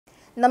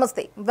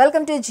నమస్తే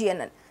welcome to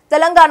GNN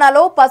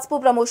తెలంగాణలో పసుపు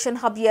ప్రమోషన్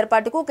హబ్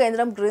ఏర్పాటుకు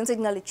కేంద్రం గ్రీన్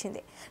సిగ్నల్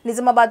ఇచ్చింది.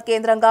 నిజామాబాద్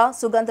కేంద్రంగా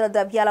సుగంధ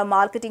ద్రవ్యాల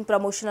మార్కెటింగ్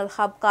ప్రమోషనల్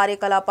హబ్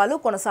కార్యకలాపాలు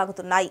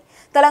కొనసాగుతున్నాయి.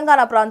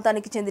 తెలంగాణ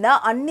ప్రాంతానికి చెందిన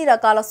అన్ని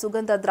రకాల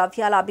సుగంధ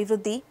ద్రవ్యాల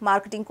అభివృద్ధి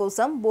మార్కెటింగ్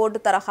కోసం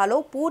బోర్డు తరహాలో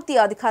పూర్తి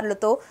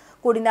అధికారులతో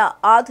కూడిన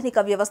ఆధునిక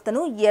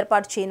వ్యవస్థను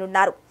ఏర్పాటు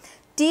చేయనున్నారు.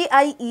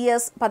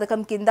 TIES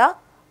పథకం కింద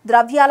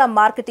ద్రవ్యాల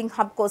మార్కెటింగ్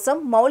హబ్ కోసం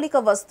మౌలిక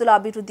వస్తువుల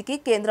అభివృద్ధికి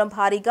కేంద్రం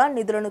భారీగా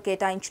నిధులను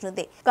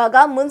కేటాయించనుంది.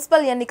 కాగా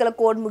మున్సిపల్ ఎన్నికల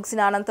కోడ్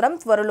ముగిసిన అనంతరం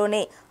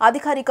త్వరలోనే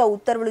అధికారిక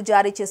ఉత్తర్వులు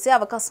జారీ చేసే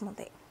అవకాశం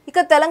ఉంది. ఇక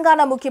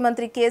తెలంగాణ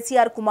ముఖ్యమంత్రి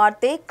కేసీఆర్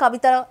కుమార్తె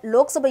కవిత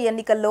లోక్సభ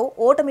ఎన్నికల్లో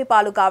ఓటమి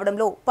పాలు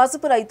కావడంలో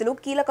పసుపు రైతులు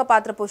కీలక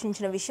పాత్ర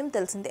పోషించిన విషయం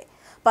తెలిసిందే.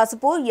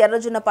 పసుపు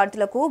ఎర్రజొన్న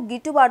పంటలకు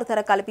గిట్టుబాటు ధర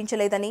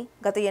కల్పించలేదని,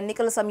 గత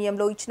ఎన్నికల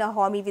సమయంలో ఇచ్చిన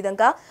హామీ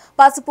విధంగా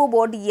పసుపు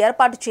బోర్డు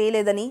ఏర్పాటు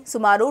చేయలేదని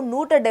సుమారు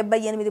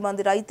 178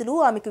 మంది రైతులు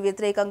ఆమెకు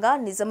వ్యతిరేకంగా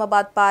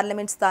నిజామాబాద్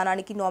పార్లమెంట్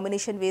స్థానానికి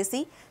నామినేషన్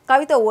వేసి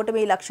కవిత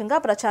ఓటమి లక్ష్యంగా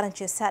ప్రచారం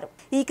చేశారు.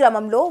 ఈ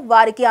క్రమంలో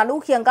వారికి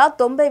అనూహ్యంగా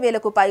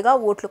 90,000కు పైగా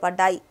ఓట్లు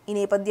పడ్డాయి. ఈ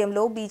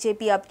నేపథ్యంలో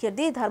బీజేపీ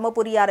అభ్యర్థి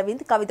ధర్మపురి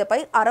అరవింద్ కవితపై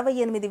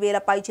 68,000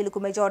 పైచిలుకు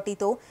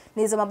మెజార్టీతో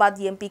నిజామాబాద్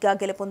ఎంపీగా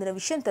గెలుపొందిన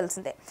విషయం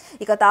తెలిసిందే.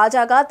 ఇక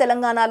తాజాగా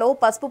తెలంగాణలో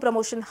పసుపు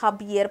ప్రమోషన్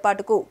హబ్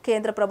ఏర్పాటుకు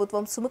కేంద్ర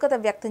ప్రభుత్వం సుముఖత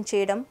వ్యక్తం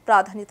చేయడం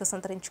ప్రాధాన్యత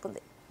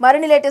సంతరించుకుంది.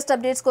 మరిన్ని లేటెస్ట్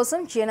అప్డేట్స్ కోసం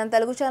GNN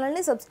తెలుగు ఛానల్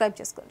ని సబ్స్క్రైబ్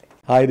చేసుకోండి.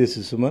 Hi, this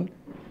is Suman.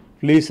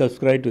 Please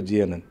subscribe to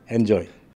GNN. Enjoy.